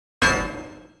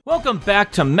Welcome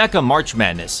back to Mecha March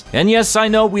Madness. And yes, I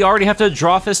know we already have to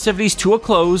draw festivities to a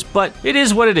close, but it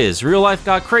is what it is. Real life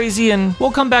got crazy and we'll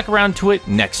come back around to it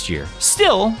next year.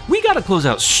 Still, we gotta close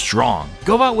out strong.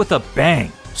 Go out with a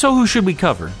bang. So who should we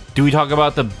cover? Do we talk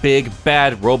about the big,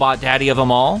 bad robot daddy of them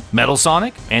all? Metal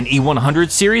Sonic? And E100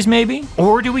 series maybe?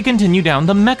 Or do we continue down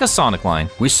the Mecha Sonic line?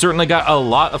 We certainly got a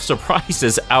lot of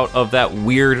surprises out of that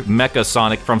weird Mecha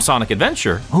Sonic from Sonic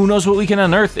Adventure. Who knows what we can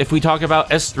unearth if we talk about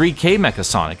S3K Mecha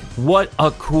Sonic? What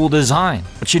a cool design.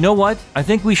 But you know what? I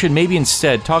think we should maybe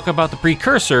instead talk about the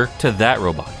precursor to that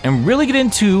robot and really get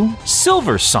into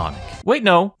Silver Sonic. Wait,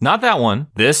 no, not that one.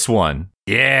 This one.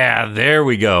 Yeah, there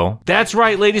we go. That's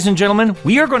right, ladies and gentlemen.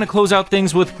 We are going to close out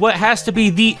things with what has to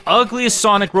be the ugliest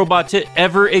Sonic robot to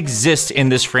ever exist in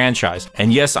this franchise.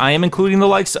 And yes, I am including the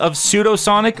likes of Pseudo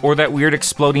Sonic or that weird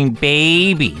exploding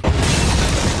baby.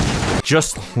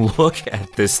 Just look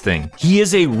at this thing. He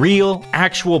is a real,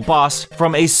 actual boss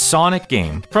from a Sonic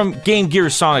game. From Game Gear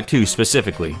Sonic 2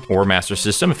 specifically, or Master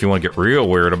System if you want to get real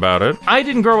weird about it. I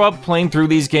didn't grow up playing through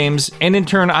these games, and in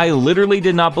turn, I literally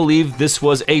did not believe this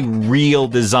was a real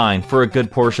design for a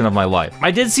good portion of my life. I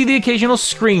did see the occasional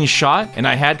screenshot, and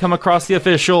I had come across the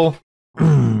official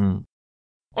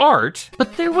art,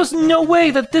 but there was no way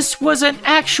that this was an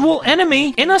actual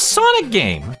enemy in a Sonic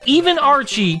game. Even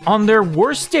Archie, on their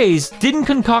worst days, didn't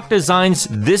concoct designs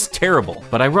this terrible.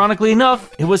 But ironically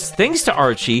enough, it was thanks to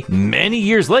Archie, many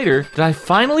years later, that I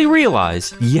finally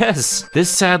realized, yes, this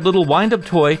sad little wind-up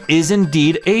toy is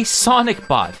indeed a Sonic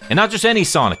bot. And not just any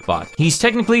Sonic bot. He's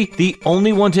technically the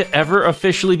only one to ever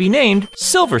officially be named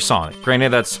Silver Sonic. Granted,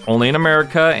 that's only in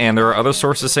America, and there are other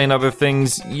sources saying other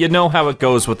things. You know how it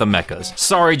goes with the mechas.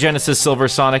 Sorry, Genesis Silver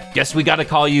Sonic. Guess we gotta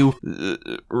call you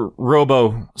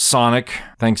Robo Sonic.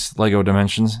 Thanks, Lego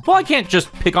Dimensions. Well, I can't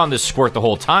just pick on this squirt the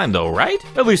whole time though, right?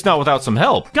 At least not without some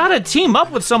help. Gotta team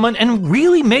up with someone and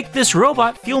really make this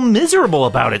robot feel miserable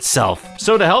about itself.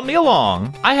 So to help me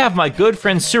along, I have my good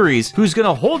friend SURIS, who's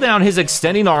gonna hold down his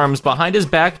extending arms behind his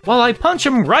back while I punch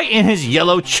him right in his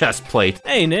yellow chest plate.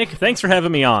 Hey Nick, thanks for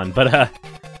having me on, but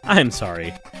I'm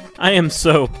sorry. I am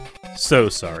so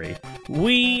sorry.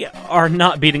 We are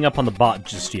not beating up on the bot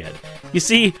just yet. You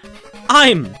see,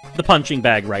 I'm the punching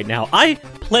bag right now. I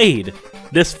played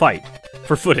this fight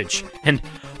for footage, and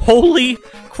holy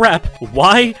crap,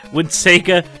 why would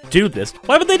Sega do this?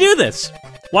 Why would they do this?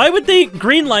 Why would they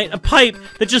greenlight a pipe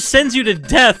that just sends you to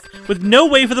death with no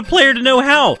way for the player to know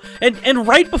how? And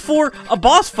right before a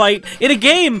boss fight in a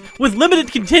game with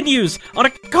limited continues on a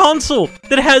console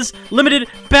that has limited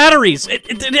batteries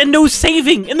and no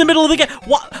saving in the middle of the game.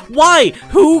 Why?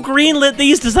 Who greenlit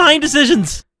these design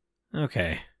decisions?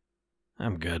 Okay,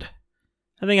 I'm good.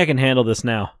 I think I can handle this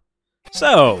now.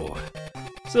 So,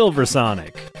 Silver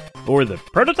Sonic. Or the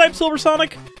prototype Silver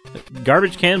Sonic?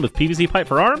 Garbage can with PVC pipe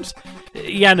for arms?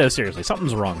 Yeah, no, seriously,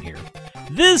 something's wrong here.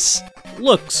 This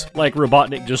looks like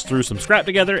Robotnik just threw some scrap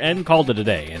together and called it a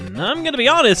day, and I'm gonna be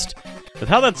honest, with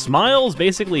how that smile's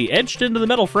basically etched into the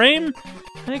metal frame,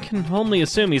 I can only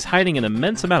assume he's hiding an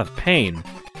immense amount of pain.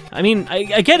 I mean,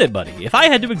 I get it, buddy. If I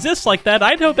had to exist like that,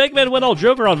 I'd hope Eggman went all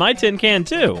Joker on my tin can,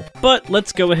 too. But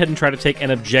let's go ahead and try to take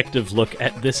an objective look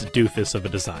at this doofus of a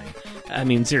design. I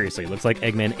mean, seriously, it looks like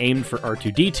Eggman aimed for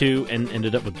R2-D2 and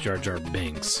ended up with Jar Jar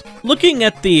Binks. Looking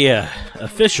at the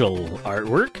official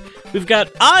artwork, we've got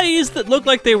eyes that look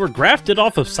like they were grafted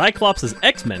off of Cyclops'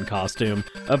 X-Men costume,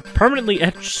 a permanently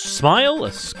etched smile,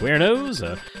 a square nose,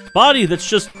 a body that's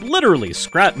just literally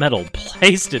scrap metal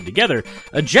pasted together,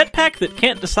 a jetpack that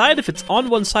can't decide if it's on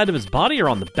one side of his body or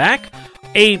on the back,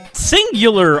 a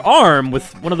singular arm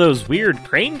with one of those weird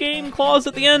crane game claws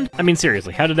at the end. I mean,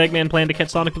 seriously, how did Eggman plan to catch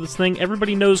Sonic with this thing?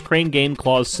 Everybody knows crane game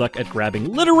claws suck at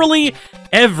grabbing literally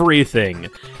everything.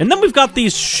 And then we've got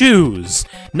these shoes.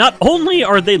 Not only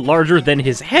are they larger than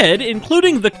his head,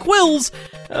 including the quills,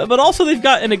 but also they've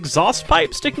got an exhaust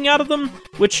pipe sticking out of them,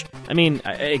 which, I mean,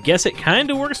 I guess it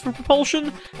kind of works for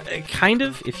propulsion. Kind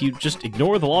of, if you just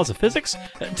ignore the laws of physics.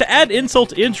 To add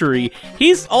insult to injury,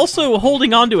 he's also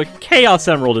holding onto a Chaos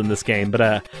Emerald in this game,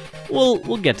 but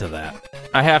we'll get to that.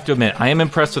 I have to admit, I am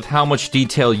impressed with how much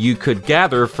detail you could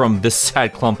gather from this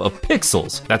sad clump of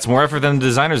pixels. That's more effort than the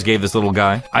designers gave this little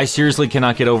guy. I seriously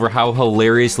cannot get over how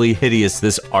hilariously hideous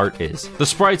this art is. The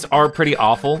sprites are pretty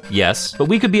awful, yes, but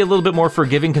we could be a little bit more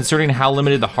forgiving considering how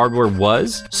limited the hardware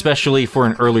was, especially for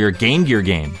an earlier Game Gear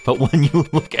game. But when you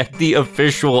look at the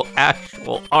official, actual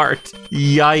actual art.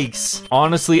 Yikes.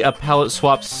 Honestly, a palette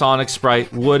swap Sonic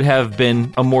sprite would have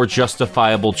been a more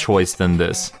justifiable choice than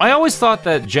this. I always thought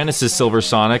that Genesis Silver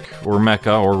Sonic, or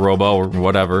Mecha, or Robo, or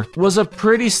whatever, was a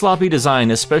pretty sloppy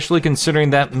design, especially considering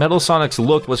that Metal Sonic's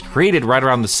look was created right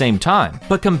around the same time.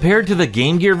 But compared to the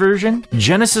Game Gear version,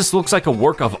 Genesis looks like a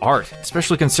work of art,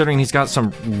 especially considering he's got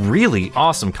some really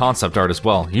awesome concept art as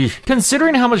well. Yeesh.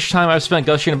 Considering how much time I've spent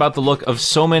gushing about the look of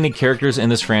so many characters in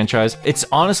this franchise, it's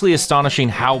honestly astonishing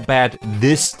how bad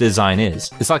this design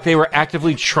is. It's like they were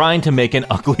actively trying to make an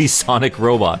ugly Sonic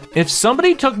robot. If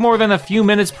somebody took more than a few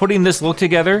minutes putting this look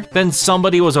together, then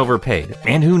somebody was overpaid.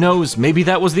 And who knows, maybe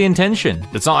that was the intention.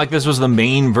 It's not like this was the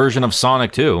main version of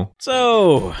Sonic 2.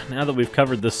 So, now that we've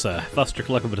covered this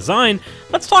clustercluck of a design,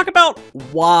 let's talk about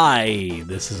why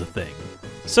this is a thing.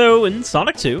 So, in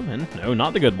Sonic 2, and no,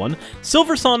 not the good one,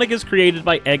 Silver Sonic is created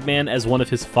by Eggman as one of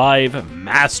his 5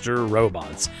 master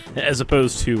robots, as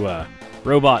opposed to,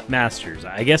 Robot Masters.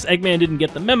 I guess Eggman didn't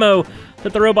get the memo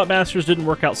that the Robot Masters didn't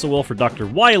work out so well for Dr.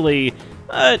 Wily,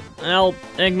 but, well,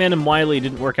 Eggman and Wily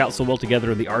didn't work out so well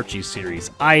together in the Archie series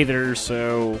either,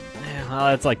 so... well,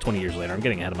 it's like 20 years later. I'm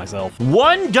getting ahead of myself.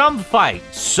 One dumb fight.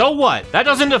 So what? That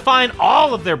doesn't define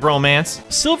all of their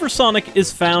bromance. Silver Sonic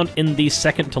is found in the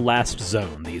second to last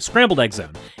zone, the Scrambled Egg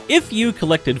Zone. If you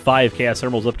collected 5 Chaos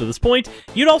Emeralds up to this point,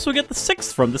 you'd also get the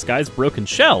 6th from this guy's broken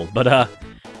shell. But,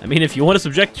 I mean, if you want to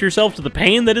subject yourself to the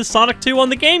pain that is Sonic 2 on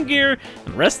the Game Gear,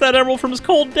 and wrest that emerald from his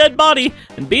cold, dead body,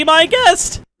 and be my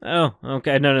guest! Oh,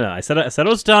 okay, no. I said I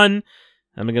was done.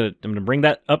 I'm gonna bring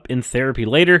that up in therapy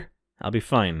later. I'll be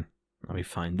fine.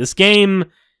 This game,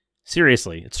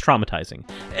 seriously, it's traumatizing.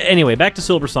 Anyway, back to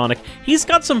Silver Sonic. He's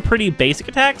got some pretty basic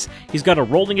attacks. He's got a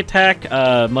rolling attack,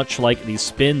 much like the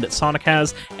spin that Sonic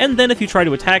has, and then if you try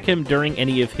to attack him during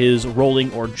any of his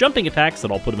rolling or jumping attacks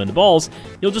that'll put him into balls,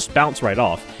 he'll just bounce right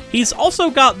off. He's also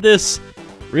got this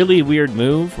really weird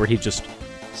move where he just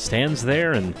stands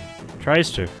there and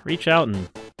tries to reach out and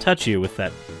touch you with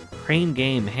that crane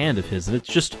game hand of his, and it's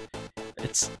just...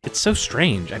 It's so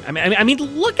strange. I mean,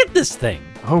 look at this thing.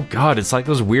 Oh god, it's like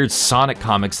those weird Sonic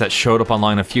comics that showed up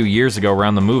online a few years ago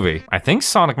around the movie. I think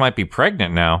Sonic might be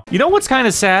pregnant now. You know what's kind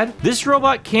of sad? This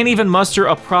robot can't even muster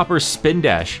a proper spin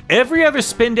dash. Every other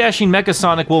spin dashing Mecha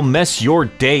Sonic will mess your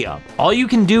day up. All you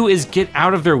can do is get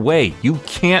out of their way. You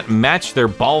can't match their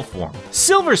ball form.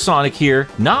 Silver Sonic here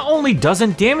not only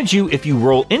doesn't damage you if you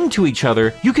roll into each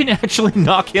other, you can actually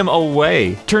knock him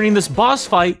away, turning this boss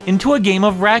fight into a game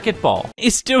of racquetball.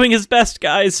 He's doing his best,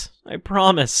 guys. I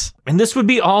promise. And this would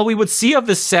be all we would see of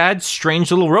this sad,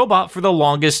 strange little robot for the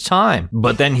longest time.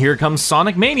 But then here comes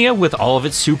Sonic Mania with all of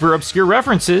its super obscure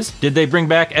references. Did they bring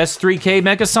back S3K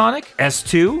Mecha Sonic?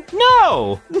 S2?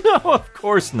 No, of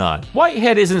course not.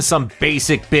 Whitehead isn't some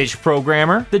basic bitch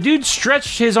programmer. The dude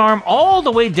stretched his arm all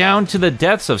the way down to the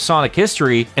depths of Sonic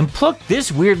history and plucked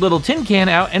this weird little tin can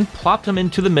out and plopped him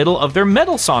into the middle of their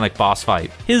Metal Sonic boss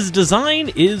fight. His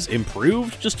design is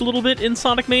improved just a little bit in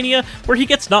Sonic Mania, where he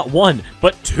gets not 1,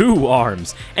 but 2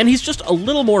 arms, and he's just a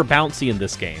little more bouncy in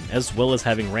this game, as well as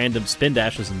having random spin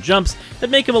dashes and jumps that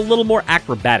make him a little more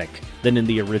acrobatic than in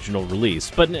the original release.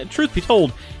 But truth be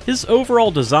told, his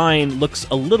overall design looks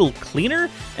a little cleaner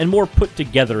and more put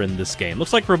together in this game.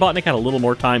 Looks like Robotnik had a little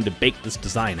more time to bake this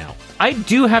design out. I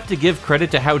do have to give credit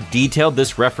to how detailed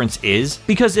this reference is,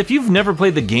 because if you've never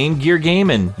played the Game Gear game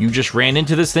and you just ran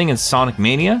into this thing in Sonic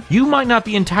Mania, you might not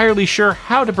be entirely sure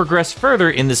how to progress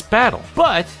further in this battle.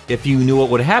 But if you knew what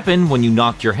would happen when you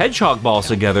knocked your hedgehog balls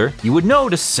together, you would know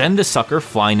to send the sucker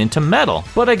flying into metal.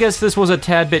 But I guess this was a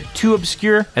tad bit too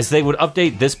obscure, as they would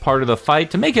update this part of the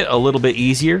fight to make it a little bit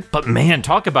easier. But man,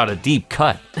 talk about a deep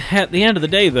cut. At the end of the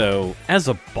day, though, as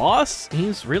a boss,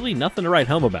 he's really nothing to write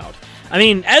home about. I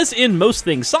mean, as in most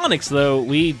things Sonic's, though,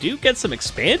 we do get some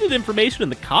expanded information in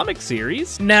the comic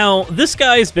series. Now, this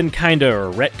guy's been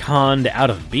kinda retconned out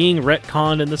of being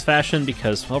retconned in this fashion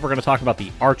because, well, we're gonna talk about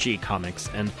the Archie comics,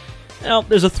 and well,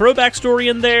 there's a throwback story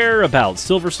in there about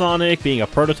Silver Sonic being a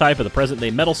prototype of the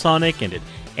present-day Metal Sonic, and it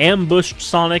ambushed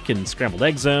Sonic in Scrambled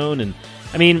Egg Zone, and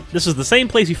I mean, this is the same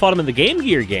place you fought him in the Game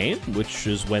Gear game, which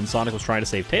is when Sonic was trying to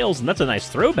save Tails, and that's a nice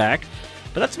throwback,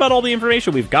 but that's about all the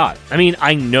information we've got. I mean,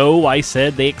 I know I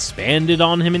said they expanded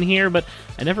on him in here, but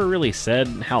I never really said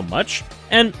how much.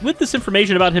 And with this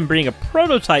information about him being a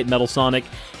prototype Metal Sonic,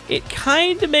 it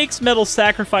kinda makes Metal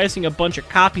sacrificing a bunch of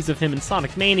copies of him in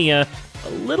Sonic Mania a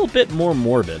little bit more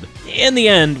morbid. In the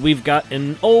end, we've got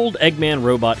an old Eggman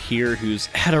robot here who's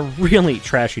had a really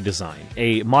trashy design,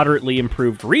 a moderately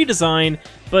improved redesign,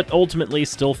 but ultimately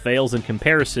still fails in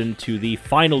comparison to the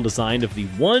final design of the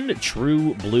one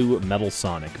true blue Metal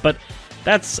Sonic. But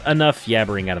That's enough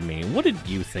yabbering out of me. What did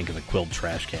you think of the Quilled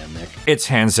trash can, Nick? It's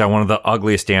hands down one of the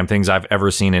ugliest damn things I've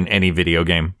ever seen in any video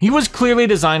game. He was clearly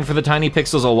designed for the tiny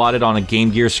pixels allotted on a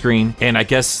Game Gear screen, and I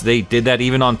guess they did that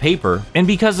even on paper. And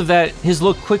because of that, his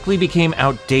look quickly became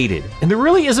outdated. And there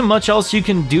really isn't much else you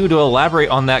can do to elaborate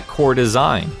on that core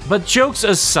design. But jokes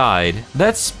aside,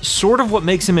 that's sort of what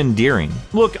makes him endearing.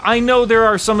 Look, I know there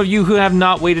are some of you who have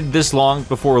not waited this long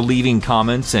before leaving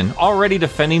comments and already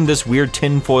defending this weird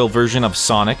tinfoil version of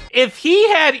Sonic. If he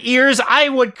had ears, I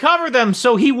would cover them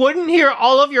so he wouldn't hear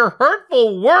all of your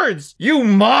hurtful words, you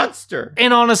monster!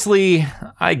 And honestly,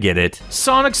 I get it.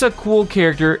 Sonic's a cool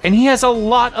character, and he has a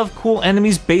lot of cool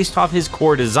enemies based off his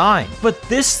core design. But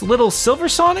this little Silver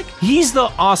Sonic, he's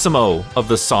the awesome-o of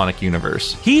the Sonic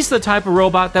universe. He's the type of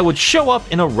robot that would show up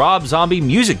in a Rob Zombie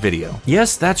music video.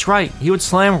 Yes, that's right, he would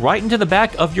slam right into the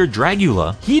back of your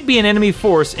Dragula. He'd be an enemy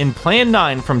force in Plan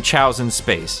 9 from Chow's in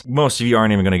Space. Most of you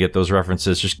aren't even gonna get those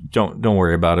references, just don't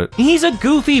worry about it. He's a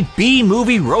goofy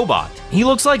B-movie robot. He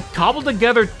looks like cobbled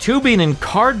together tubing and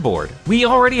cardboard. We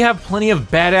already have plenty of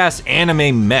badass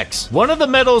anime mechs. One of the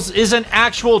medals is an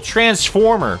actual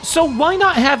transformer, so why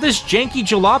not have this janky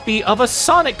jalopy of a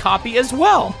Sonic copy as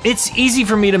well? It's easy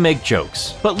for me to make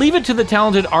jokes, but leave it to the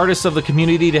talented artists of the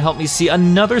community to help me see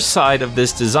another side of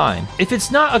this design. If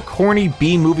it's not a corny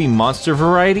B-movie monster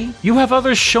variety, you have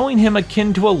others showing him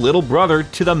akin to a little brother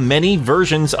to the many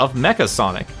versions of Mecha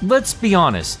Sonic. Let's be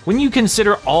honest, when you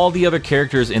consider all the other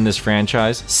characters in this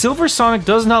franchise, Silver Sonic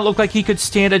does not look like he could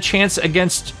stand a chance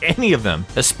against any of them,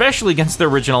 especially against the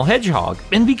original Hedgehog.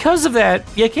 And because of that,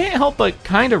 you can't help but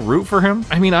kind of root for him.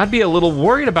 I mean, I'd be a little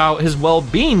worried about his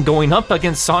well-being going up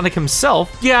against Sonic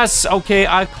himself. Yes, okay,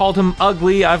 I've called him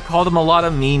ugly, I've called him a lot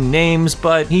of mean names,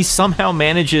 but he somehow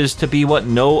manages to be what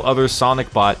no other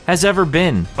Sonic bot has ever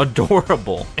been.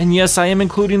 Adorable. And yes, I am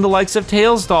including the likes of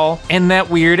Tails Doll and that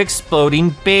weird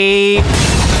exploding babe.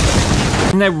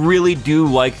 And I really do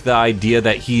like the idea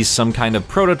that he's some kind of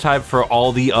prototype for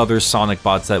all the other Sonic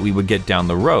bots that we would get down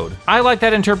the road. I like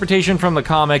that interpretation from the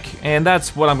comic, and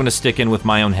that's what I'm going to stick in with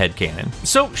my own headcanon.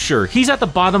 So sure, he's at the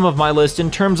bottom of my list in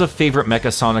terms of favorite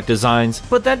Mecha Sonic designs,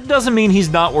 but that doesn't mean he's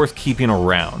not worth keeping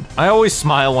around. I always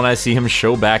smile when I see him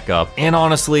show back up, and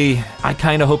honestly, I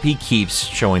kinda hope he keeps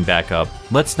showing back up.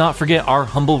 Let's not forget our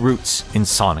humble roots in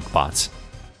Sonic bots.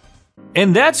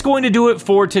 And that's going to do it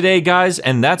for today, guys,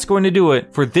 and that's going to do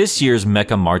it for this year's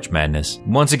Mecha March Madness.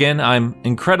 Once again, I'm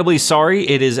incredibly sorry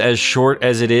it is as short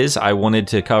as it is. I wanted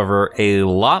to cover a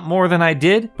lot more than I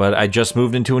did, but I just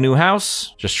moved into a new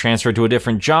house, just transferred to a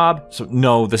different job. So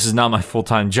no, this is not my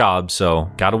full-time job,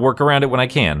 so gotta work around it when I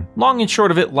can. Long and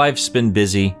short of it, life's been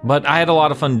busy, but I had a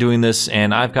lot of fun doing this,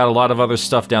 and I've got a lot of other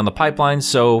stuff down the pipeline,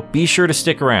 so be sure to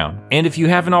stick around. And if you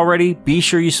haven't already, be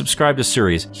sure you subscribe to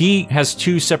SURIS. He has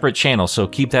 2 separate channels, so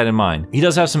keep that in mind. He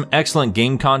does have some excellent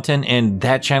game content, and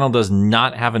that channel does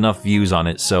not have enough views on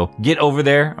it, so get over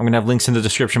there. I'm gonna have links in the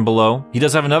description below. He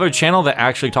does have another channel that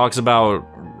actually talks about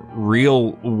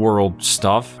real world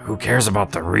stuff. Who cares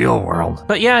about the real world?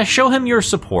 But yeah, show him your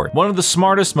support. One of the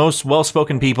smartest, most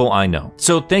well-spoken people I know.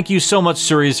 So thank you so much,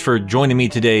 SURIS, for joining me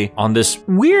today on this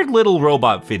weird little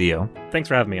robot video. Thanks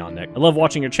for having me on, Nick. I love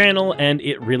watching your channel, and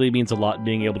it really means a lot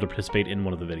being able to participate in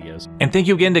one of the videos. And thank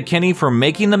you again to Kenny for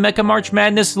making the Mecha March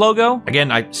Madness logo. Again,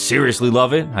 I seriously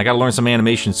love it. I gotta learn some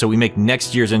animation so we make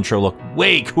next year's intro look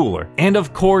way cooler. And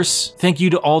of course, thank you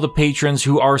to all the patrons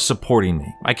who are supporting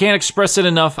me. I can't express it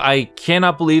enough. I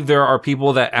cannot believe there are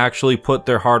people that actually put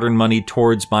their hard-earned money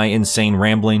towards my insane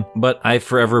rambling, but I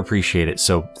forever appreciate it,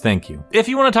 so thank you. If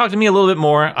you want to talk to me a little bit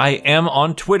more, I am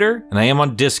on Twitter and I am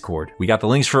on Discord. We got the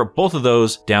links for both of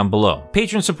those down below.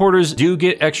 Patron supporters do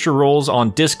get extra roles on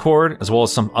Discord, as well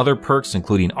as some other perks,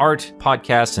 including art,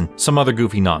 podcasts, and some other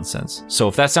goofy nonsense. So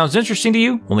if that sounds interesting to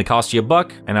you, only costs you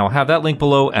 $1, and I'll have that link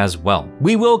below as well.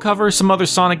 We will cover some other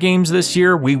Sonic games this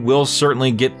year. We will certainly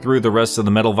get through the rest of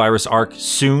the Metal Virus arc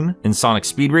soon in Sonic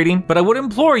speed reading, but I would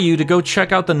implore you to go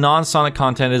check out the non-Sonic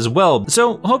content as well.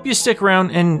 So hope you stick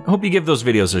around and hope you give those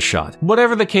videos a shot.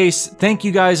 Whatever the case, thank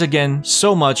you guys again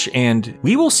so much, and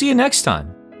we will see you next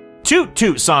time. Toot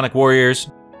toot, Sonic Warriors!